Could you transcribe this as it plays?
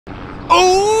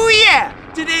Oh yeah!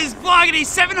 Today's Vlogity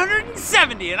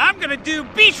 770 and I'm gonna do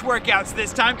beach workouts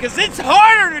this time because it's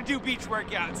harder to do beach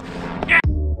workouts.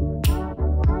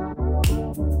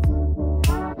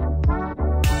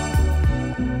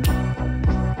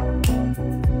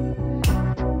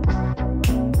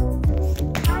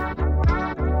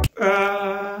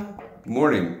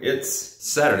 Morning, it's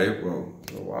Saturday. Whoa,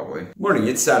 a little wobbly. Morning,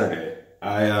 it's Saturday.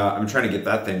 I'm trying to get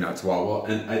that thing not to wobble,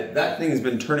 and that thing has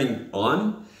been turning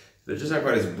on, but it's just not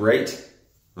quite as bright.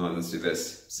 Oh, let's do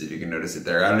this. See if you can notice it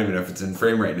there. I don't even know if it's in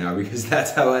frame right now because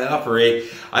that's how I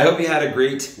operate. I hope you had a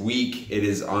great week. It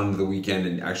is on the weekend,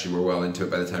 and actually we're well into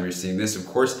it by the time you're seeing this. Of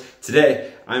course,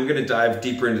 today I'm gonna dive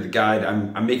deeper into the guide.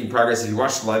 I'm making progress. If you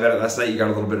watched the live edit last night, you got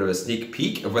a little bit of a sneak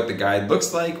peek of what the guide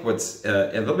looks like, what's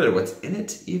a little bit of what's in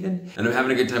it even, and I'm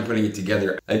having a good time putting it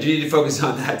together. I do need to focus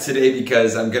on that today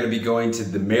because I'm gonna be going to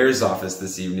the mayor's office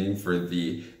this evening for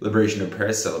the Liberation of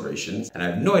Paris celebrations, and I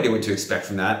have no idea what to expect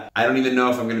from that. I don't even know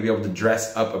if I'm gonna be able to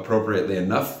dress up appropriately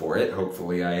enough for it.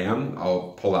 Hopefully I am.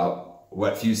 I'll pull out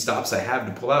what few stops I have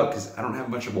to pull out because I don't have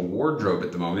much of a wardrobe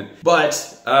at the moment.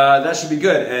 But that should be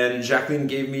good. And Jacqueline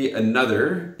gave me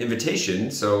another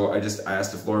invitation, so I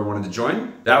asked if Laura wanted to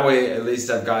join. That way, at least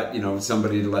I've got, you know,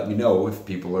 somebody to let me know if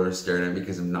people are staring at me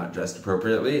because I'm not dressed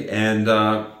appropriately. And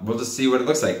we'll just see what it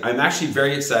looks like. I'm actually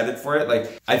very excited for it.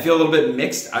 Like, I feel a little bit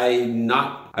mixed.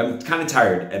 I'm kind of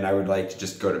tired and I would like to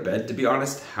just go to bed, to be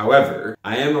honest. However,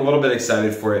 I am a little bit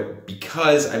excited for it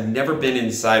because I've never been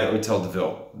inside Hotel de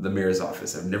Ville, the mayor's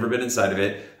office. I've never been inside of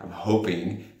it. I'm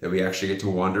hoping that we actually get to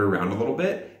wander around a little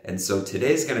bit. And so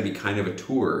today's gonna be kind of a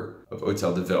tour of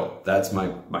Hotel de Ville. That's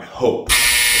my hope.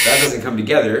 If that doesn't come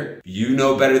together, you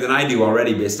know better than I do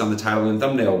already based on the title and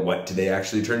thumbnail what today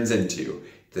actually turns into.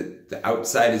 The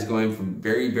outside is going from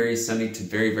very, very sunny to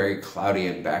very, very cloudy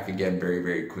and back again very,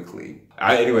 very quickly.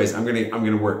 Anyways, I'm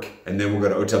gonna work and then we'll go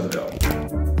to Hotel de Ville.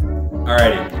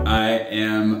 Alrighty, I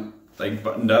am like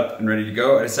buttoned up and ready to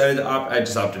go. I decided to I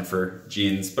just opted for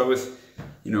jeans, but with,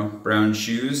 you know, brown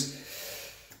shoes.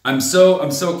 I'm so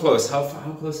close. How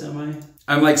close am I?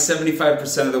 I'm like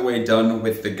 75% of the way done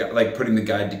with like putting the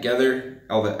guide together.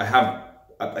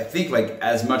 I think like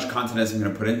as much content as I'm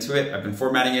gonna put into it. I've been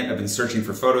formatting it. I've been searching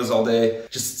for photos all day,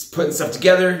 just putting stuff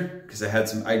together because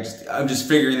I'm just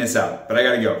figuring this out. But I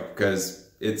gotta go because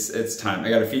it's time. I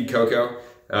gotta feed Coco,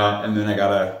 and then I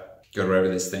gotta go to wherever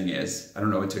this thing is. I don't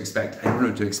know what to expect. I don't know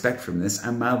what to expect from this.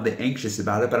 I'm mildly anxious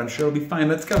about it, but I'm sure it'll be fine.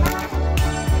 Let's go.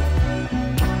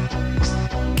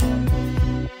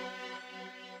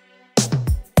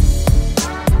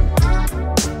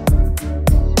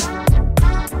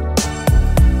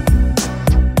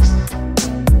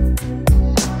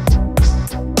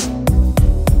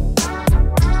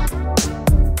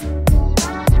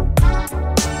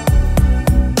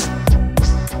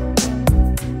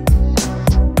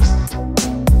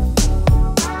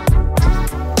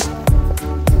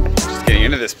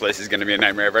 This place is gonna be a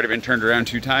nightmare. I've already been turned around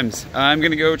 2 times. I'm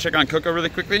gonna go check on Coco really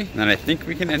quickly, and I think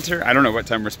we can enter. I don't know what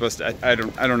time we're supposed to. I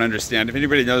don't understand. If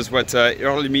anybody knows what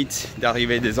heure limite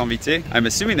d'arrivée des invités, I'm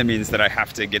assuming that means that I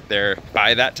have to get there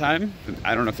by that time.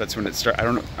 I don't know if that's when it starts. I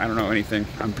don't know anything.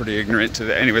 I'm pretty ignorant to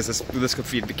that. Anyways, let's go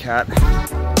feed the cat. Not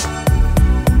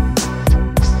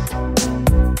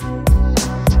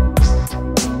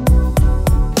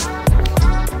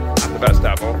the best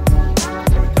apple.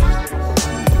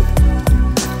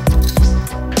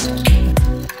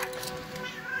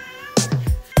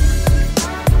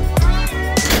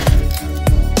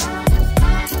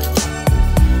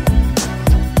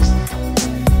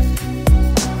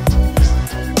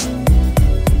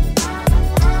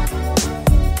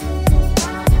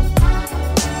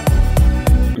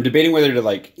 I'm debating whether to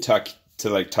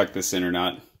tuck this in or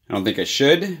not. I don't think I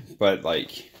should, but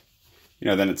like, you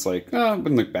know, then it's like, oh, it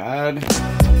wouldn't look bad.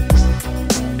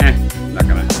 Not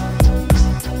gonna.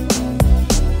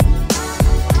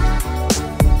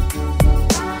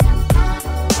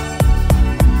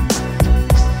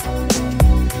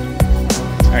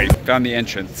 All right, found the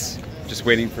entrance. Just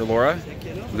waiting for Laura,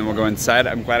 and then we'll go inside.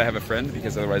 I'm glad I have a friend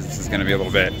because otherwise this is gonna be a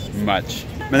little bit much.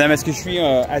 Madame, est-ce que je suis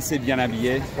assez bien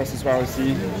habillé pour ce soir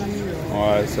aussi?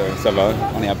 Ouais, ça va.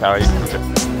 On est à Paris.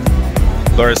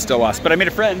 Laura's still lost, but I made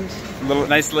a friend. A little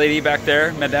nice lady back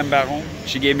there, Madame Baron.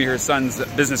 She gave me her son's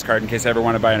business card in case I ever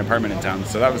want to buy an apartment in town.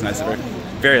 So that was nice of her.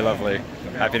 Very lovely.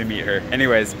 Happy to meet her.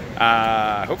 Anyways,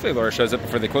 hopefully Laura shows up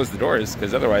before they close the doors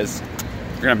because otherwise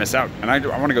you're gonna miss out. And I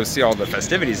want to go see all the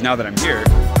festivities now that I'm here.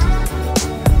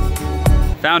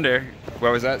 Found her.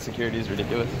 What was that? Security is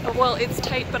ridiculous. Well, it's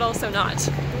tight, but also not.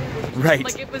 Right.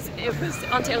 Like it was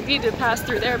on tailgate to pass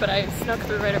through there, but I snuck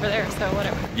through right over there, so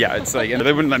whatever. Yeah, it's like, and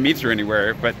they wouldn't let me through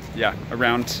anywhere, but yeah,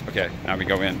 around, okay, now we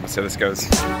go in. Let's see how this goes.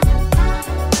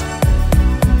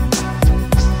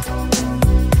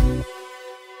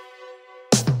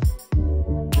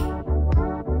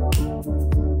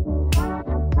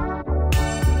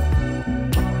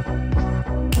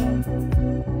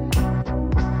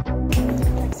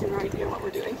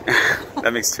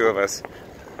 That makes two of us.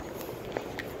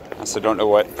 I also don't know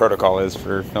what protocol is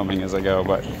for filming as I go,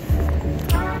 but you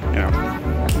know,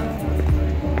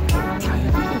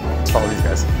 let's follow these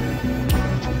guys.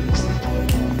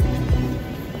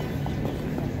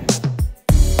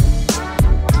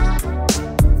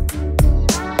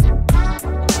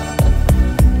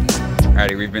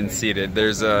 Alrighty, we've been seated.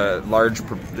 There's a large,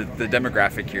 the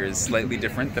demographic here is slightly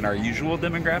different than our usual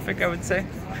demographic, I would say.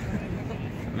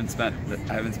 I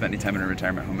haven't spent any time in a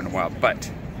retirement home in a while, but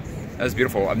that was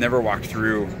beautiful. I've never walked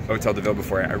through Hotel de Ville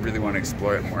before. I really want to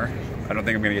explore it more. I don't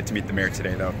think I'm going to get to meet the mayor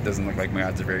today, though. It doesn't look like my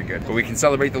odds are very good. But we can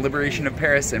celebrate the liberation of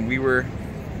Paris, and we were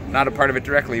not a part of it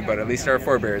directly, but at least our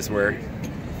forebears were.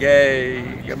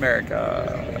 Yay,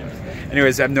 America.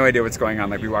 Anyways, I have no idea what's going on.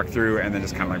 Like, we walked through and then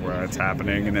just kind of like, what's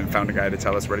happening? And then found a guy to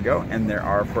tell us where to go. And there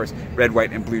are, of course, red,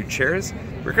 white, and blue chairs.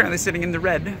 We're currently sitting in the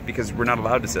red because we're not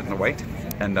allowed to sit in the white.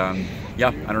 And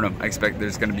yeah, I don't know. I expect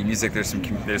there's going to be music. There's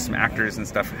some actors and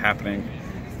stuff happening.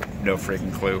 No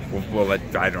freaking clue. We'll let,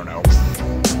 I don't know.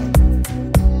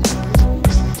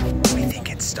 We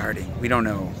think it's starting. We don't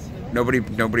know. Nobody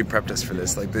prepped us for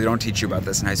this. Like, they don't teach you about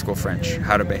this in high school French.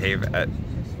 How to behave at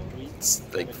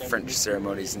like French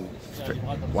ceremonies. And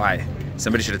why?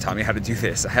 Somebody should have taught me how to do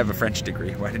this. I have a French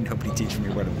degree. Why did nobody teach me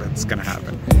what's gonna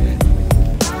happen?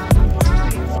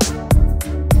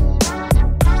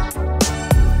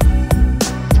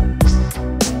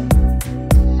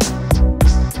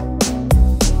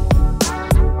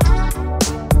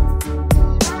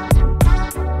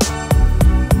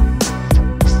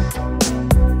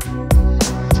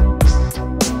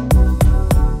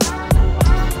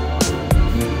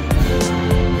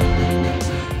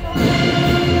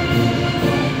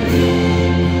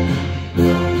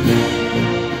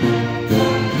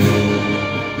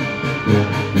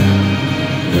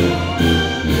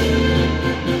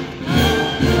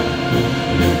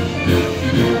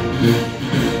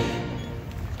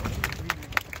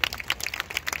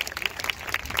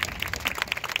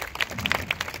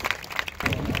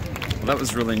 That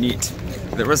was really neat.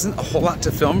 There wasn't a whole lot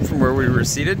to film from where we were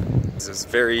seated. It was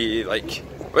very, like,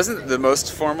 it wasn't the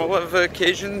most formal of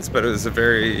occasions, but it was a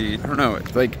very, I don't know,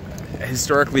 like,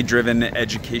 historically driven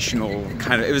educational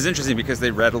kind of, it was interesting because they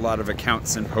read a lot of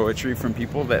accounts and poetry from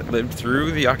people that lived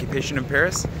through the occupation of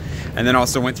Paris, and then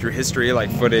also went through history,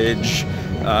 like footage,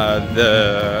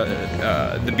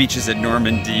 the beaches at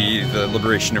Normandy, the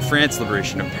liberation of France,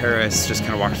 liberation of Paris, just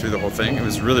kind of walked through the whole thing. It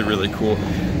was really, really cool.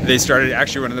 They started,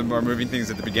 actually one of the more moving things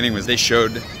at the beginning was they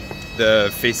showed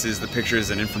the faces, the pictures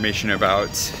and information about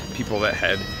people that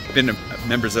had been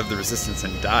members of the resistance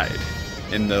and died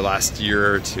in the last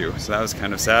year or two. So that was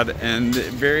kind of sad and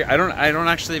very, I don't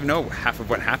actually even know half of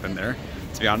what happened there,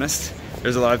 to be honest.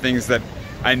 There's a lot of things that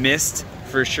I missed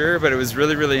for sure, but it was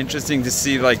really, really interesting to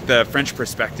see like the French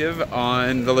perspective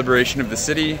on the liberation of the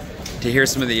city, to hear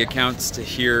some of the accounts, to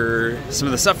hear some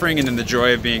of the suffering and then the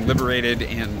joy of being liberated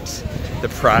and the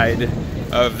pride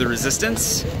of the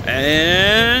resistance.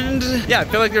 And yeah, I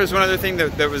feel like there was one other thing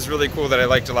that was really cool that I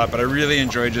liked a lot, but I really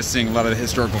enjoyed just seeing a lot of the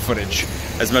historical footage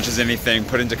as much as anything,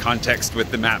 put into context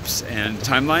with the maps and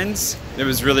timelines. It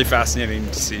was really fascinating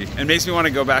to see. It makes me want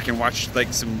to go back and watch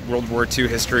like some World War II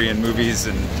history and movies,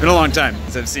 and it's been a long time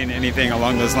since I've seen anything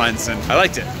along those lines, and I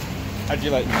liked it. Did you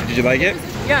like it?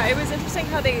 Yeah, it was interesting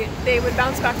how they would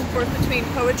bounce back and forth between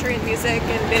poetry and music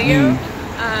and video,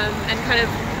 and kind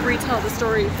of retell the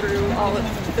story through all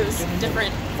of those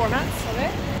different formats of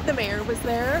it. The mayor was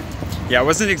there. Yeah, it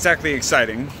wasn't exactly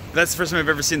exciting. That's the first time I've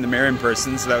ever seen the mayor in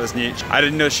person, so that was neat. I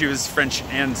didn't know she was French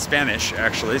and Spanish,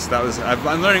 actually, so that was,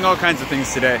 I'm learning all kinds of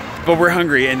things today. But we're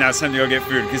hungry, and now it's time to go get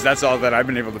food, because that's all that I've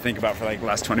been able to think about for like the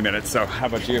last 20 minutes, so how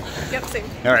about you? Yep, same.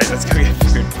 All right, let's go get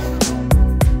food.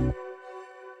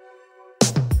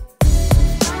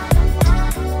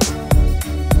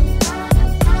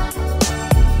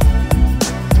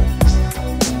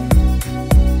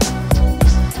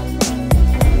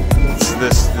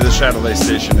 The Chatelet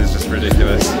station is just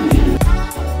ridiculous.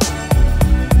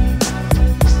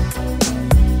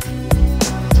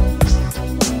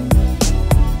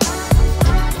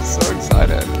 So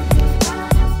excited.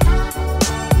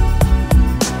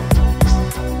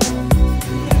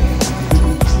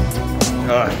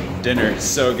 dinner.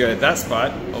 So good. That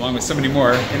spot, along with so many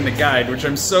more in the guide, which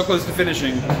I'm so close to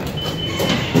finishing.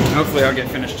 Hopefully I'll get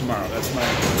finished tomorrow. That's my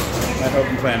hope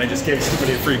and plan. I just gave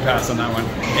somebody a free pass on that one.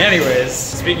 Anyways,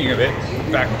 speaking of it,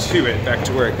 back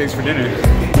to work. Thanks for dinner.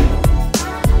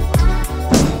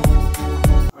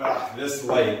 This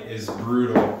light is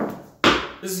brutal.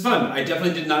 This is fun. I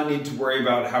definitely did not need to worry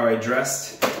about how I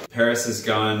dressed. Paris has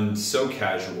gone so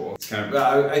casual. It's kind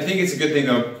of, I think it's a good thing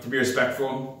though to be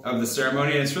respectful of the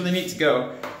ceremony, and it's really neat to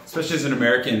go, especially as an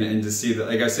American, and to see that,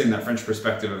 like I was saying, that French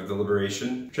perspective of the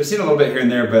liberation, which I've seen a little bit here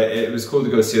and there, but it was cool to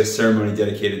go see a ceremony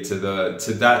dedicated to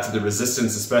the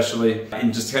resistance especially,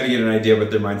 and just kind of get an idea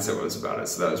what their mindset was about it.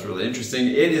 So that was really interesting.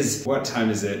 It is, what time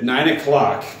is it? 9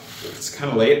 o'clock. It's kind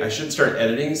of late. I should start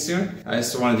editing soon. I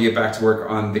still wanted to get back to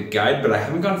work on the guide, but I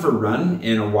haven't gone for a run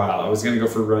in a while. I was gonna go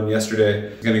for a run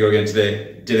yesterday. I was gonna go again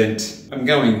today. Didn't. I'm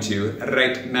going to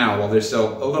right now while there's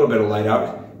still a little bit of light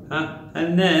out.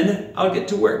 And then I'll get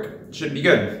to work. Should be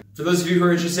good. For those of you who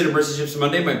are interested in Immersive Chips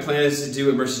Monday, my plan is to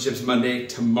do Immersive Chips Monday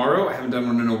tomorrow. I haven't done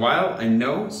one in a while, I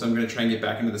know, so I'm gonna try and get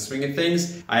back into the swing of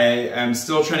things. I am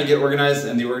still trying to get organized,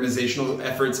 and the organizational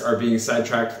efforts are being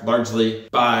sidetracked largely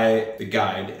by the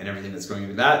guide and everything that's going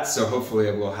into that. So hopefully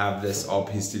I will have this all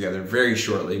pieced together very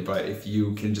shortly, but if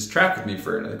you can just track with me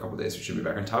for another couple days, we should be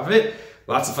back on top of it.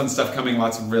 Lots of fun stuff coming,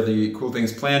 lots of really cool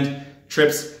things planned,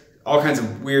 trips, all kinds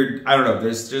of weird, I don't know,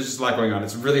 there's just a lot going on.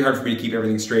 It's really hard for me to keep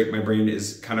everything straight. My brain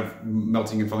is kind of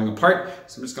melting and falling apart.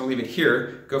 So I'm just gonna leave it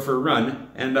here, go for a run,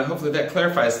 and hopefully that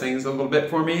clarifies things a little bit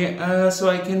for me, so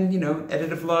I can, you know,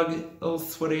 edit a vlog all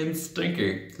sweaty and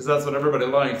stinky, because that's what everybody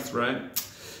likes, right?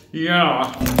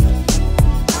 Yeah.